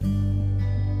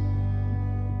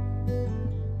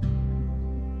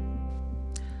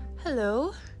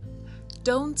Hello,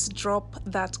 don't drop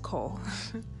that call.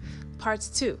 Part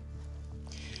 2.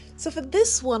 So for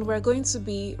this one, we're going to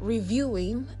be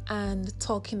reviewing and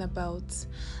talking about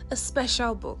a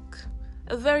special book,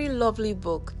 a very lovely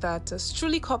book that has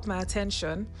truly caught my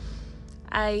attention.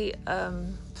 I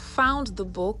found the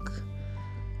book,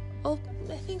 I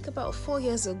think about 4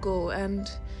 years ago,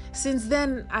 and since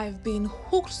then I've been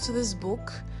hooked to this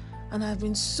book, and I've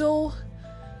been so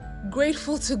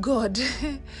grateful to God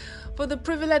for the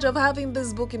privilege of having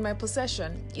this book in my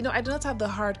possession. I do not have the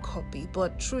hard copy,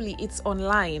 but truly it's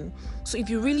online. So if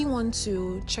you really want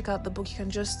to check out the book, you can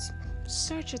just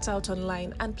search it out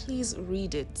online and please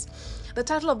read it. The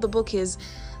title of the book is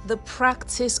The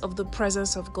Practice of the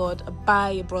Presence of God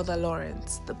by Brother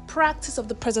Lawrence. The Practice of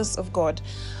the Presence of God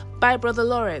by Brother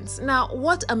Lawrence. Now,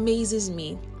 what amazes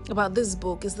me about this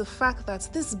book is the fact that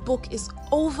this book is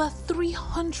over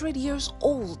 300 years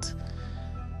old.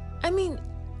 I mean,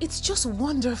 it's just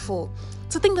wonderful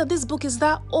to think that this book is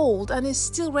that old and is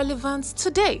still relevant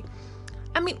today.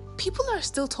 I mean, people are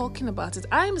still talking about it.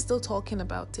 I'm still talking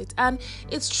about it. And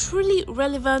it's truly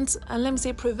relevant and, let me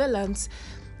say, prevalent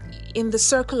in the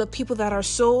circle of people that are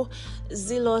so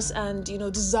zealous and,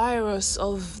 desirous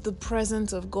of the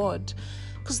presence of God.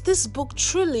 Because this book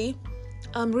truly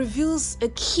reveals a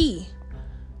key,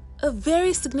 a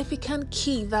very significant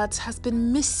key that has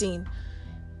been missing,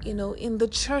 in the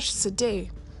church today.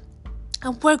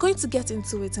 And we're going to get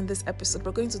into it in this episode.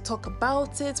 We're going to talk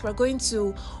about it. We're going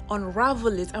to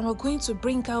unravel it, and we're going to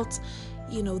bring out,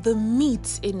 the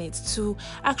meat in it to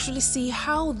actually see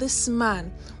how this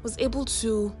man was able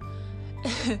to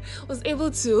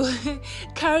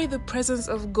carry the presence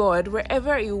of God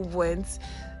wherever he went.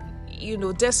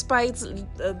 Despite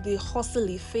the hustle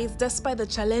he faced, despite the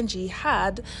challenge he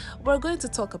had, we're going to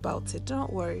talk about it.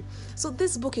 Don't worry. So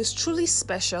this book is truly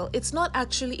special. It's not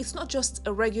just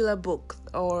a regular book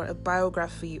or a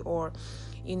biography or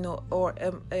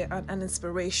an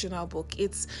inspirational book.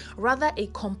 It's rather a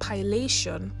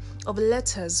compilation of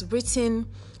letters written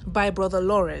by Brother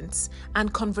Lawrence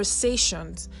and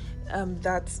conversations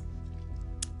that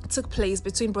took place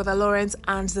between Brother Lawrence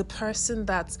and the person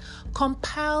that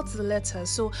compiled the letter.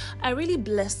 So I really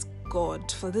bless God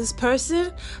for this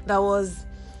person that was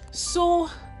so,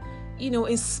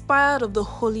 inspired of the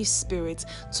Holy Spirit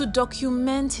to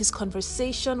document his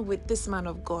conversation with this man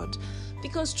of God.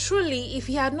 Because truly, if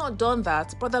he had not done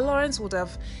that, Brother Lawrence would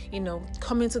have,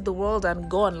 come into the world and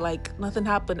gone like nothing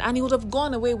happened. And he would have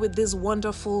gone away with this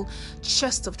wonderful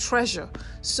chest of treasure.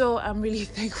 So I'm really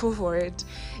thankful for it.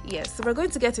 Yes, so we're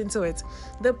going to get into it.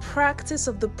 The Practice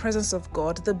of the Presence of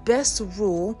God, the Best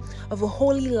Rule of a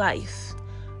Holy Life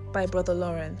by Brother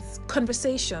Lawrence.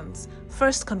 Conversations.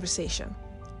 First conversation.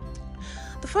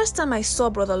 The first time I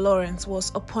saw Brother Lawrence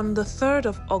was upon the 3rd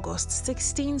of August,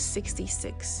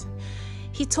 1666.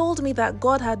 He told me that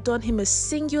God had done him a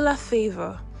singular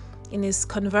favor in his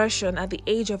conversion at the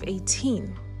age of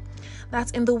 18.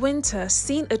 That in the winter,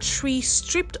 seeing a tree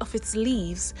stripped of its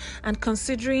leaves and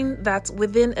considering that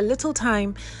within a little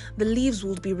time the leaves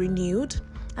would be renewed,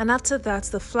 and after that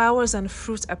the flowers and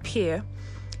fruit appear,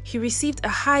 he received a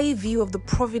high view of the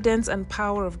providence and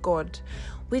power of God,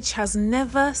 which has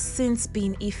never since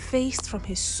been effaced from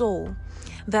his soul,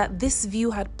 that this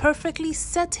view had perfectly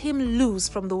set him loose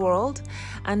from the world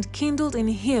and kindled in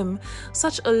him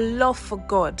such a love for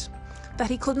God that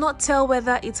he could not tell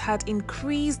whether it had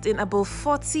increased in above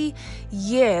 40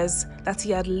 years that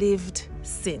he had lived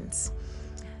since.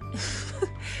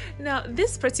 Now,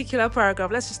 this particular paragraph,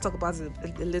 let's just talk about it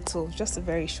a little, just a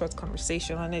very short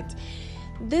conversation on it.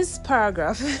 This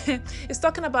paragraph is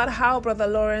talking about how Brother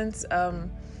Lawrence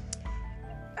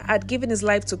had given his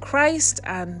life to Christ,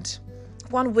 and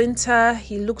one winter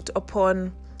he looked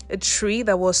upon a tree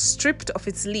that was stripped of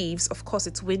its leaves. Of course,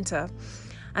 it's winter.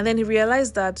 And then he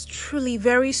realized that truly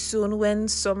very soon, when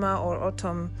summer or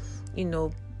autumn,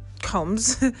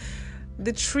 comes,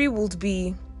 the tree would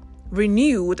be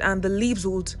renewed and the leaves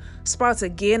would sprout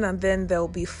again, and then there'll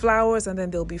be flowers and then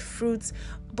there'll be fruits.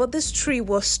 But this tree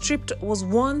was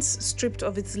once stripped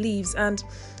of its leaves, and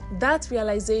that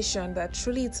realization that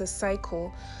truly it's a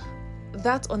cycle,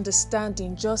 that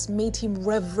understanding just made him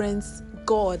reverence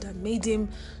God and made him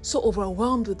so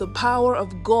overwhelmed with the power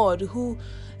of God, who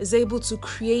is able to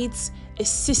create a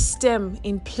system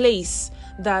in place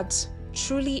that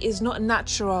truly is not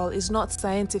natural, is not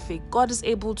scientific. God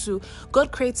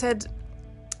created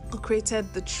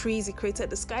the trees, he created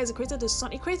the skies, he created the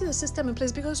sun, he created a system in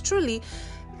place because truly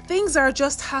things are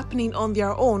just happening on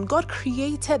their own. God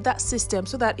created that system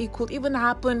so that it could even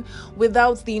happen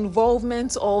without the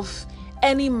involvement of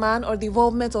any man or the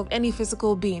involvement of any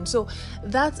physical being. So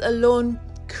that alone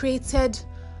created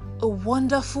a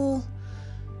wonderful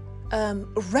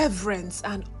reverence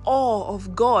and awe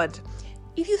of God.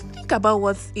 If you think about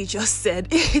what he just said,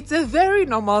 it's a very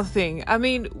normal thing. I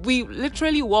mean, we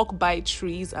literally walk by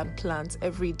trees and plants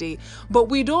every day, but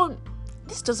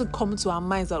this doesn't come to our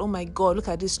minds that, oh my God, look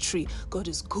at this tree, God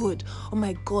is good. Oh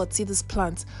my God, see this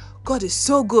plant, God is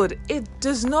so good. It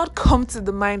does not come to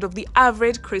the mind of the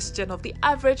average Christian, of the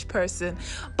average person.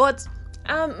 But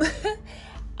I'm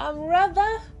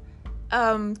rather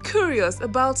curious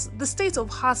about the state of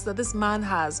heart that this man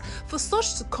has for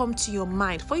such to come to your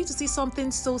mind, for you to see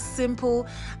something so simple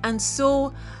and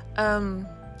so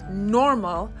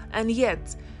normal, and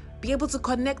yet be able to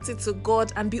connect it to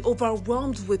God and be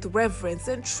overwhelmed with reverence.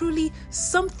 And truly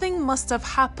something must have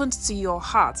happened to your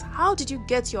heart. How did you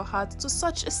get your heart to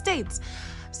such a state?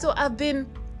 So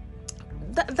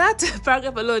that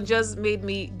paragraph alone just made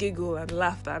me giggle and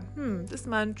laugh that this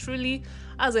man truly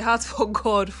has a heart for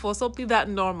God, for something that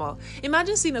normal.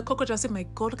 Imagine seeing a cockroach and saying, my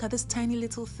God, look at this tiny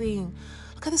little thing,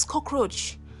 look at this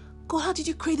cockroach, God, how did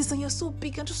you create this? And you're so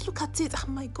big, and just look at it. Oh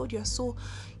my God,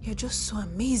 you're just so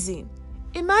amazing.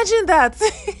 Imagine that.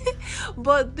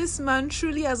 But this man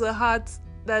truly has a heart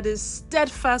that is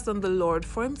steadfast on the Lord,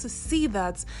 for him to see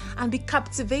that and be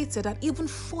captivated, and even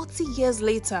 40 years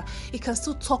later he can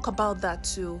still talk about that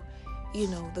to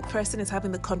the person is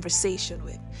having the conversation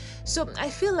with. So I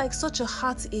feel like such a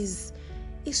heart is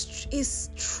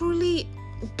truly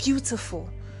beautiful,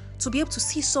 to be able to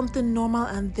see something normal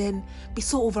and then be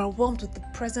so overwhelmed with the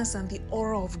presence and the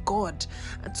aura of God,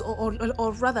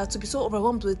 or rather to be so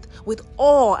overwhelmed with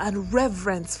awe and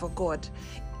reverence for God.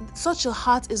 Such a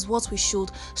heart is what we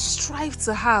should strive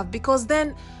to have, because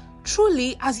then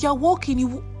truly as you're walking, you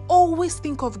will always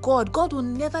think of God. God will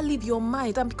never leave your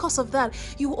mind, and because of that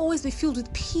you will always be filled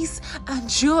with peace and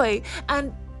joy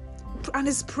and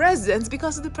his presence,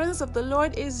 because the presence of the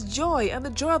Lord is joy, and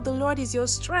the joy of the Lord is your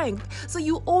strength. So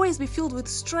you always be filled with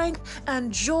strength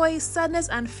and joy. Sadness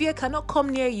and fear cannot come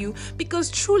near you, because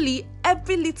truly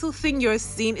every little thing you're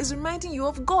seeing is reminding you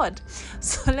of God.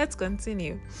 So let's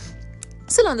continue.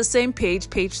 Still on the same page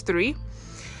 3.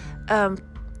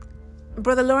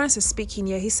 Brother Lawrence is speaking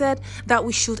here. He said that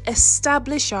we should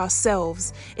establish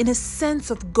ourselves in a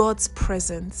sense of God's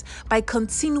presence by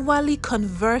continually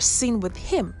conversing with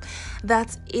Him,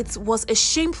 that it was a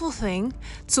shameful thing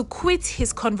to quit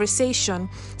His conversation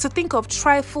to think of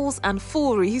trifles and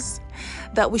fooleries,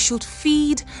 that we should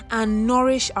feed and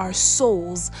nourish our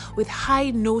souls with high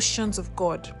notions of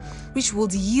God, which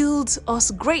would yield us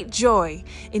great joy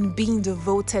in being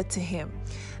devoted to Him.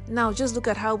 Now, just look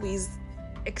at how he's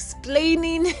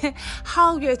explaining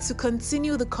how we are to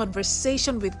continue the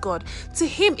conversation with God. To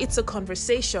him, it's a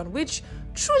conversation, which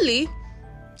truly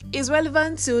is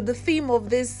relevant to the theme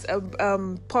of this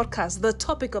podcast, the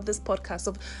topic of this podcast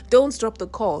of don't drop the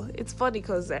call. It's funny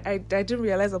because I didn't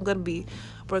realize we're going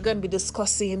to be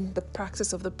discussing the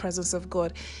practice of the presence of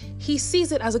God. He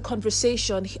sees it as a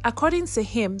conversation. According to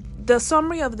him, the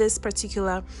summary of this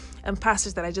particular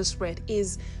passage that I just read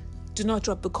is, do not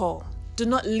drop the call. Do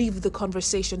not leave the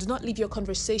conversation. Do not leave your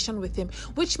conversation with Him,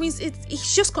 which means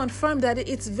it's just confirmed that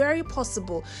it's very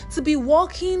possible to be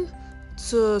walking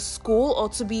to school, or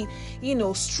to be,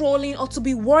 strolling, or to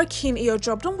be working in your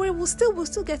job. Don't worry, we'll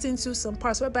still get into some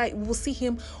parts whereby we'll see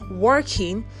him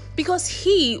working, because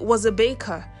he was a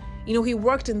baker. He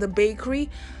worked in the bakery,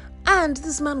 and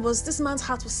this man's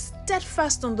heart was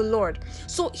steadfast on the Lord.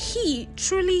 So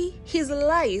his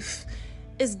life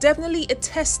is definitely a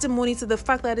testimony to the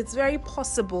fact that it's very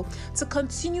possible to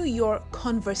continue your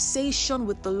conversation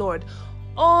with the Lord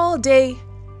all day,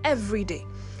 every day.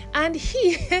 And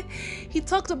he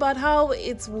talked about how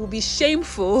it will be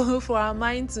shameful for our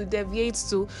mind to deviate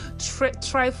to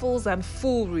trifles and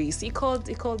fooleries. He called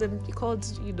physical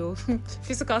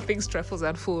things trifles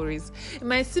and fooleries. It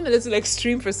might seem a little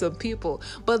extreme for some people,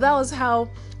 but that was how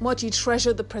much he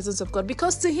treasured the presence of God,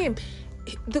 because to him,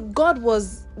 God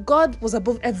was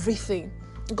above everything.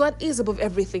 God is above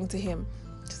everything to him,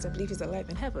 because I believe he's alive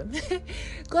in heaven.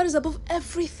 God is above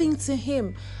everything to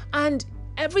him, and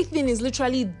everything is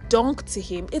literally dung to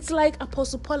him. It's like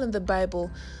Apostle Paul in the Bible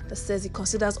that says he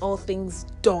considers all things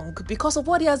dung because of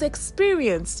what he has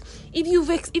experienced. If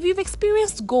you've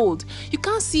experienced gold, you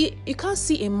can't see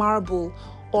a marble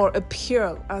or a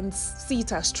pearl and see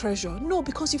it as treasure. No,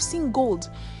 because you've seen gold.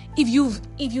 If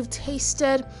you've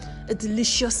tasted a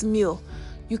delicious meal,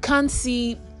 you can't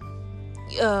see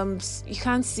a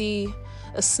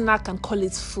snack and call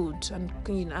it food and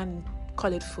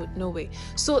call it food. No way.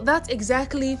 So that's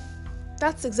exactly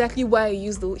That's exactly why he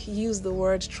used the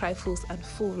word trifles and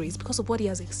fooleries, because of what he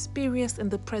has experienced in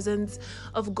the presence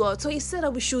of God. So he said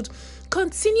that we should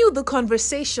continue the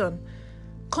conversation,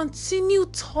 continue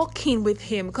talking with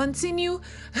him, continue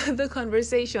the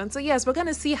conversation. So yes, we're going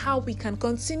to see how we can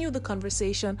continue the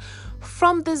conversation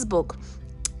from this book.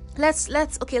 Let's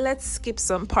skip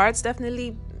some parts.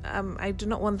 Definitely, I do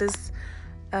not want this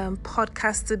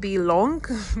podcast to be long.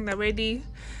 Already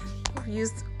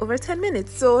used over 10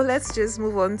 minutes, so let's just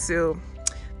move on to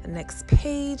the next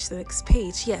page.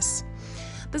 Yes,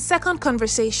 the second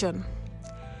conversation,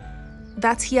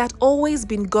 that he had always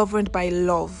been governed by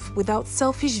love without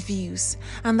selfish views,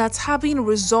 and that having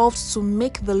resolved to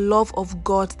make the love of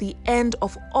God the end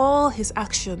of all his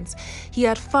actions, he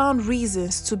had found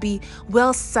reasons to be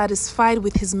well satisfied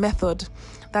with his method,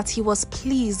 that he was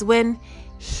pleased when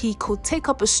he could take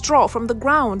up a straw from the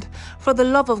ground for the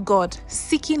love of God,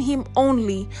 seeking him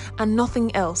only and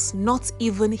nothing else, not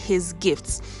even his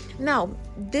gifts. Now,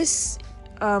 this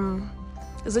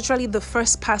is literally the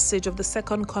first passage of the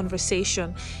second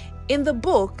conversation in the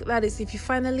book. That is, if you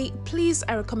finally, please,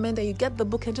 I recommend that you get the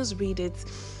book and just read it.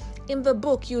 In the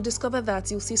book, you'll discover that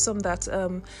you'll see some that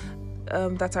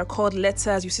are called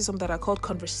letters. You see some that are called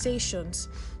conversations.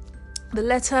 The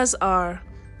letters are,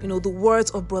 the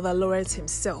words of Brother Lawrence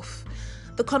himself.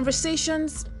 The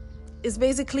conversations is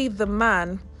basically the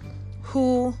man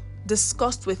who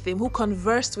discussed with him, who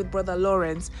conversed with Brother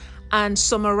Lawrence and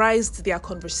summarized their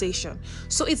conversation.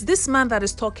 So it's this man that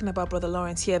is talking about Brother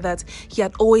Lawrence here, that he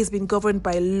had always been governed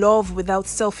by love without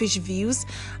selfish views,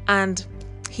 and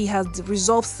he had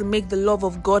resolved to make the love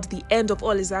of God the end of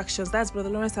all his actions. That's Brother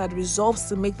Lawrence had resolved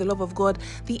to make the love of God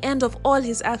the end of all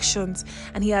his actions,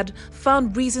 and he had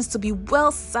found reasons to be well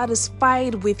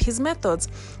satisfied with his methods,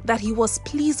 that he was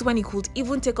pleased when he could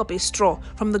even take up a straw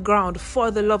from the ground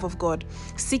for the love of God,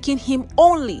 seeking him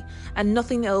only and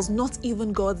nothing else, not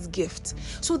even God's gift.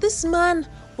 So this man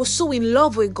was so in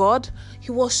love with God,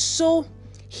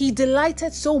 he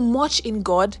delighted so much in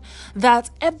God, that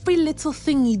every little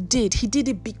thing he did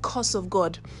it because of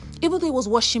God. Even though he was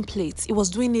washing plates, he was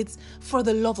doing it for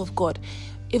the love of God.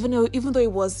 Even though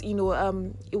it was,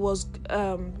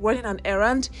 running an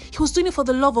errand, he was doing it for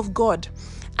the love of God.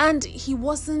 And he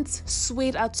wasn't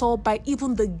swayed at all by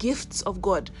even the gifts of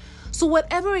God. So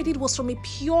whatever he did was from a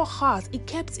pure heart. He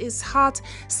kept his heart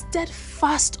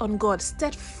steadfast on God,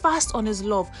 steadfast on his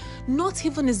love, not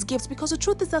even his gifts. Because the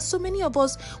truth is that so many of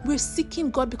us, we're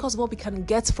seeking God because of what we can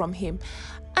get from him.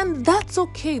 And that's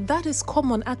okay. That is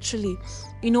common, actually.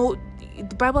 The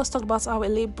Bible has talked about how a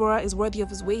laborer is worthy of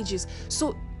his wages.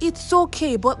 So it's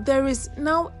okay. But there is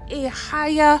now a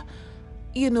higher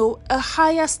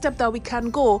step that we can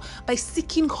go by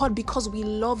seeking God because we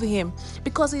love him,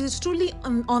 because it is truly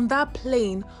on that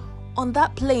plane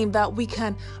that we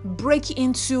can break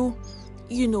into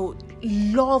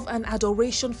love and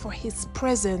adoration for his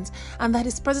presence, and that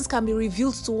his presence can be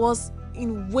revealed to us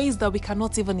in ways that we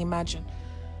cannot even imagine.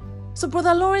 So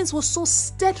Brother Lawrence was so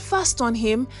steadfast on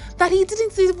him that he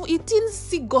didn't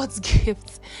see God's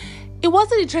gift. He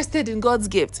wasn't interested in God's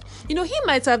gift. He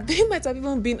might have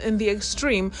even been in the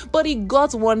extreme, but he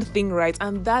got one thing right,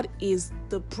 and that is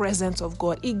the presence of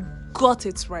God. He got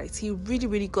it right. He really,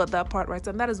 really got that part right,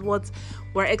 and that is what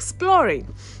we're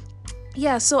exploring.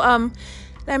 Yeah, so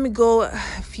let me go a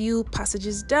few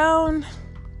passages down.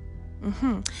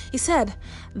 He said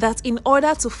that in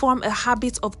order to form a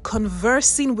habit of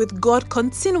conversing with God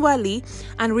continually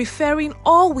and referring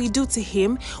all we do to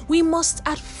him, we must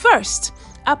at first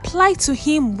apply to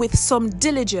him with some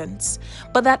diligence,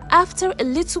 but that after a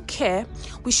little care,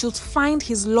 we should find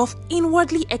his love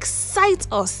inwardly excite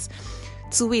us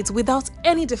to it without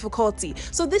any difficulty.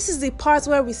 So this is the part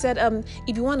where we said,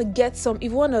 if you want to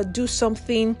do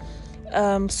something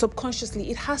subconsciously,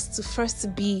 it has to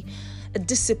first be a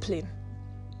discipline.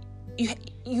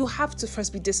 You have to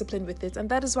first be disciplined with it. And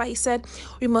that is why he said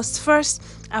we must first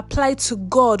apply to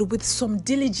God with some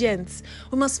diligence.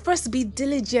 We must first be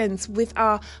diligent with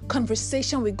our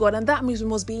conversation with God. And that means we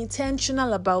must be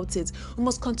intentional about it. We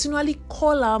must continually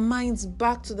call our minds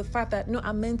back to the fact that, no,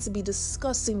 I'm meant to be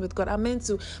discussing with God.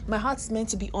 My heart is meant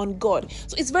to be on God.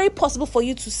 So it's very possible for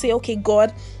you to say, okay,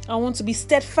 God, I want to be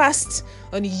steadfast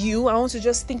on you. I want to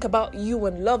just think about you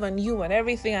and love on you and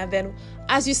everything. And then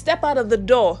as you step out of the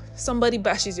door, somebody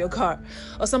bashes your car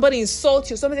or somebody insults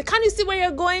you. Somebody, can you see where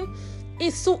you're going?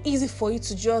 It's so easy for you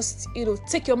to just,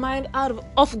 take your mind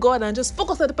off God and just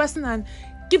focus on the person and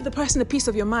give the person a piece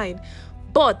of your mind.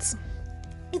 But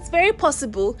it's very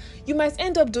possible you might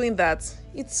end up doing that.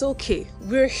 It's okay.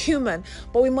 We're human,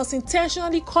 but we must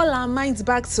intentionally call our minds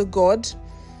back to God,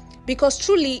 because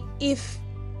truly, if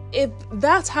if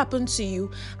that happened to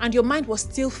you and your mind was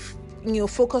still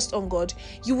focused on God,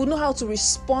 you will know how to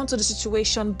respond to the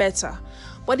situation better.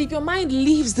 But if your mind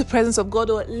leaves the presence of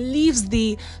God or leaves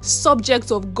the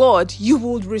subject of God, you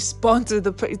would respond to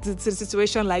the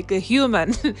situation like a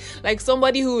human, like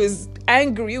somebody who is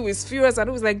angry, who is furious, and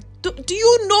who is like, do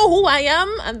you know who I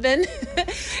am? And then,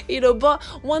 but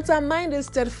once our mind is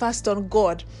steadfast on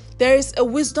God, there is a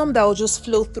wisdom that will just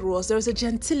flow through us. There is a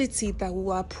gentility that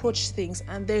will approach things,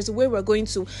 and there's a way we're going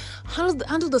to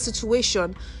handle the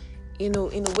situation, in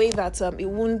a way that it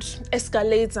won't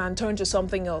escalate and turn to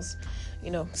something else.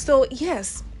 So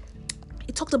yes,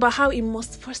 it talked about how it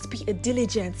must first be a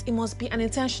diligence. It must be an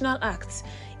intentional act.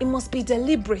 It must be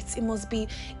deliberate.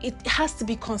 It has to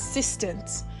be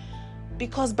consistent,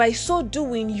 because by so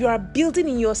doing, you are building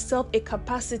in yourself a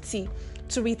capacity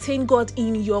to retain God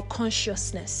in your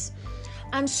consciousness.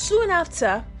 And soon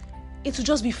after, it will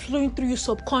just be flowing through you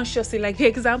subconsciously, like the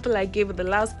example I gave in the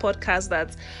last podcast,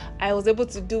 that I was able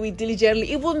to do it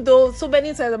diligently, even though so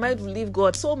many times I might believe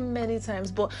God, so many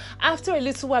times, but after a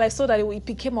little while I saw that it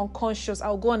became unconscious.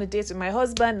 I'll go on a date with my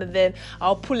husband and then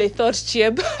I'll pull a third chair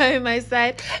by my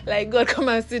side, like, God, come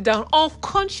and sit down,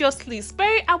 unconsciously.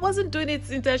 I wasn't doing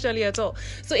it intentionally at all.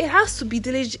 So it has to be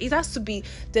diligent, it has to be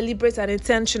deliberate and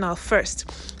intentional first.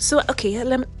 So okay,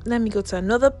 let me go to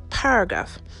another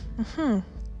paragraph.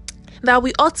 That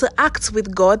we ought to act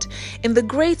with God in the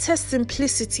greatest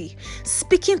simplicity,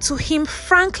 speaking to Him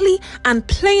frankly and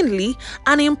plainly,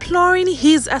 and imploring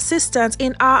His assistance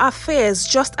in our affairs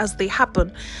just as they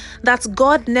happen, that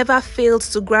God never failed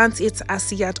to grant it as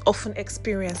He had often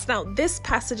experienced. Now, this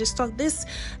passage this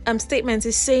statement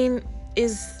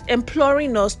is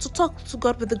imploring us to talk to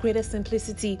God with the greatest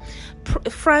simplicity,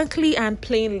 frankly and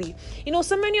plainly.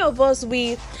 So many of us,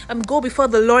 we go before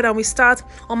the Lord and we start,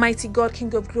 Almighty God,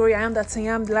 King of glory, I am that I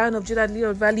am, the Lion of Judah, the Lily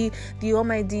of the Valley, the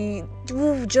Almighty.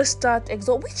 We just start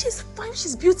exalt, which is fine, which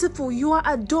is beautiful. You are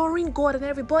adoring God and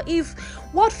everything. But if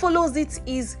what follows it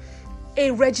is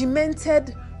a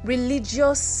regimented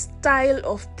religious style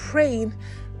of praying,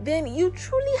 then you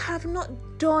truly have not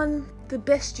done the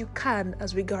best you can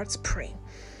as regards praying.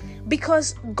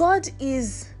 Because God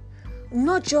is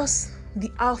not just the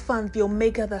Alpha and the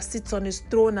Omega that sits on His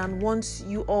throne and wants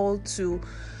you all to,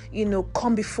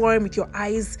 come before Him with your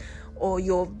eyes or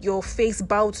your face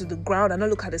bowed to the ground and not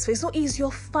look at His face. No, He's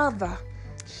your Father.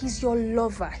 He's your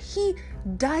lover. He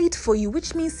died for you,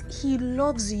 which means He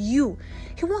loves you.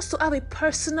 He wants to have a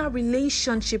personal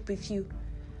relationship with you.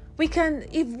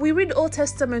 If we read the Old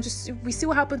Testament, we see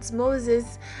what happened to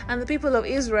Moses and the people of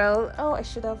Israel. Oh, I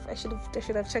should have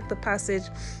checked the passage.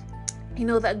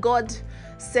 That God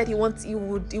said He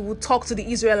would talk to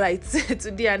the Israelites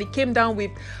today, and He came down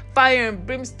with fire and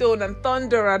brimstone and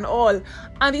thunder and all.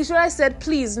 And the Israelites said,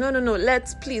 please, no,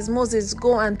 please, Moses,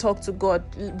 go and talk to God.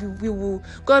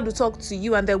 God will talk to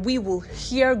you, and then we will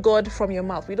hear God from your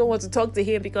mouth. We don't want to talk to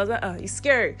Him because He's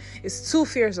scary. It's too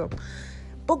fearsome.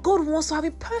 But God wants to have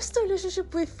a personal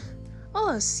relationship with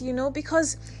us,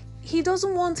 because He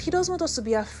doesn't want us to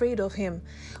be afraid of Him.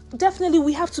 Definitely,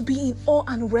 we have to be in awe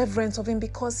and reverence of Him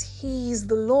because He is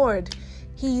the Lord.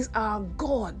 He is our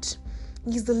God.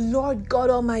 He is the Lord God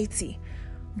Almighty.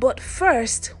 But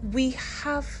first, we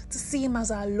have to see Him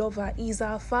as our lover. He is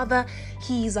our Father.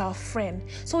 He is our friend.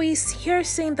 So He's here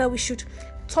saying that we should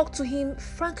talk to Him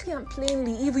frankly and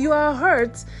plainly. If you are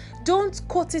hurt, don't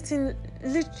quote it in a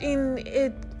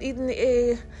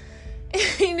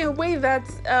way that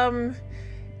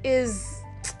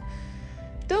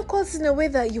don't quote it in a way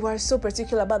that you are so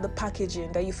particular about the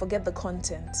packaging that you forget the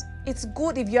content. It's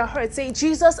good if you're hurt. Say,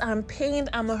 Jesus, I'm pained,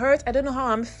 I'm hurt, I don't know how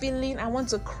I'm feeling, I want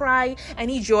to cry, I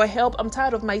need your help, I'm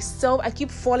tired of myself, I keep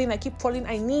falling, I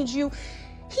need you.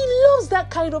 He loves that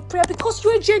kind of prayer because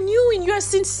you're genuine, you're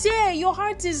sincere, your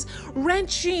heart is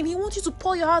wrenching. He wants you to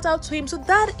pour your heart out to Him. So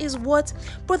that is what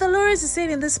Brother Lawrence is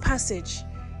saying in this passage,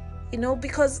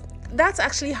 because that's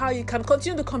actually how you can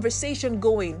continue the conversation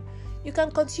going. You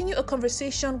can continue a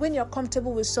conversation when you're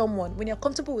comfortable with someone. When you're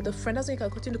comfortable with a friend, that's when you can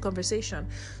continue the conversation.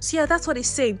 So yeah, that's what he's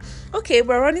saying. Okay,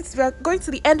 we're going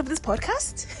to the end of this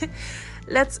podcast.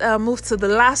 Let's move to the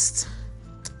last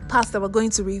part that we're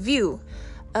going to review.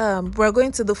 We're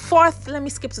going to the fourth. Let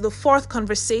me skip to the fourth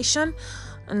conversation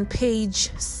on page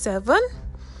 7.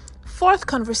 Fourth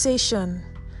conversation.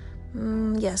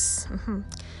 Yes.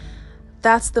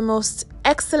 That's the most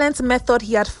excellent method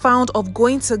he had found of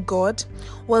going to God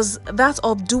was that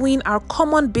of doing our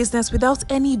common business without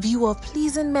any view of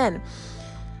pleasing men.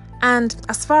 And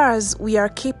as far as we are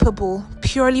capable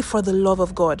purely for the love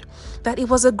of God, that it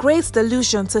was a great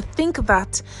delusion to think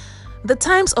that the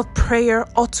times of prayer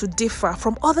ought to differ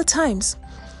from other times.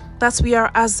 that we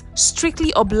are as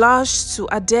strictly obliged to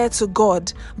adhere to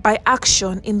God by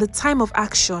action in the time of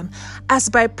action as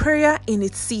by prayer in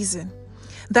its season.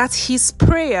 That his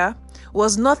prayer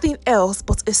was nothing else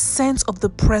but a sense of the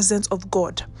presence of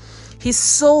God, his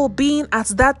soul being at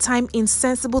that time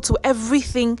insensible to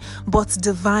everything but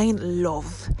divine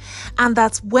love. And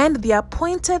that when the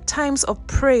appointed times of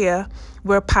prayer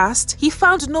were past, he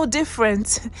found no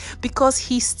difference because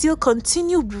he still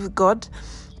continued with God,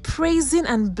 praising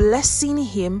and blessing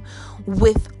him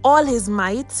with all his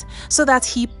might, so that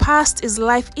he passed his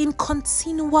life in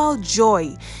continual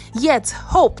joy, yet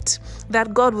hoped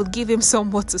that God would give him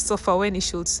somewhat to suffer when he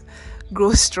should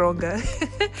grow stronger.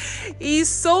 He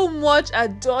so much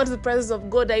adored the presence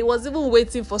of God that he was even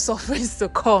waiting for sufferings to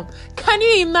come. Can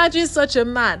you imagine such a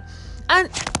man? And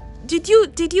did you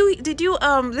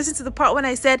listen to the part when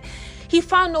I said he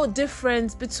found no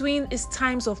difference between his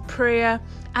times of prayer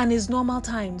and his normal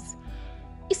times?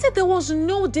 He said there was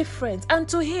no difference, and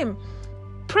to him,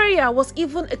 prayer was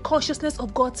even a consciousness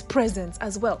of God's presence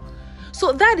as well.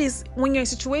 So that is when you're in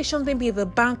situations, maybe at the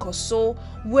bank or so,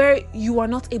 where you are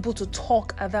not able to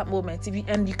talk at that moment,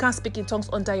 and you can't speak in tongues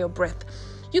under your breath.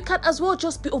 You can as well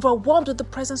just be overwhelmed with the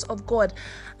presence of God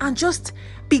and just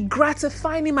be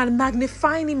gratifying him and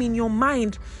magnifying him in your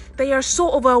mind, that you're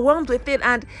so overwhelmed with it,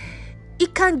 and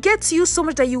it can get to you so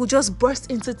much that you will just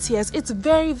burst into tears. It's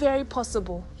very, very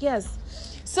possible. Yes.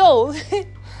 So,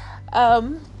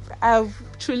 I've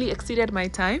truly exceeded my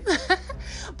time,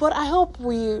 but I hope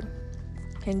we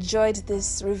enjoyed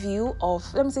this review of,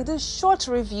 this short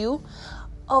review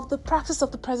of the practice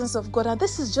of the presence of God. And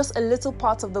this is just a little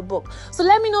part of the book. So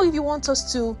let me know if you want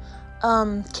us to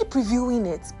keep reviewing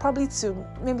it, probably to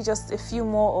maybe just a few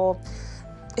more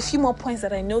points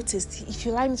that I noticed. If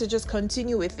you like me to just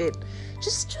continue with it,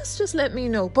 just let me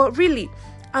know. But really,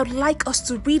 I would like us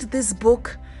to read this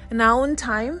book in our own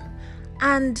time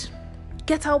and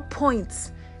get out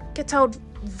points, get out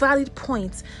valid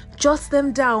points, jot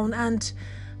them down and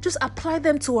just apply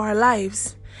them to our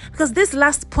lives. Because this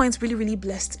last point really, really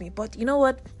blessed me. But you know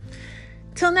what?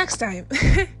 Till next time.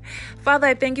 Father,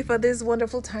 I thank you for this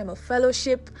wonderful time of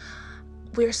fellowship.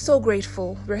 We're so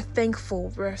grateful. We're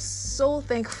thankful. We're so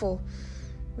thankful.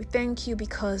 We thank you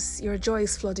because your joy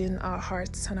is flooding our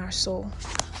hearts and our soul.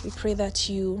 We pray that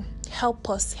you help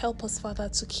us, Father,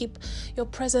 to keep your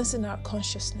presence in our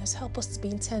consciousness. Help us to be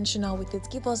intentional with it.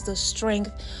 Give us the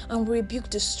strength and rebuke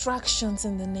distractions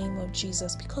in the name of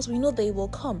Jesus, because we know they will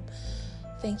come.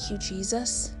 Thank you,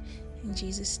 Jesus. In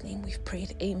Jesus' name we've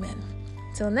prayed. Amen.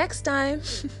 Till next time.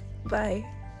 Bye.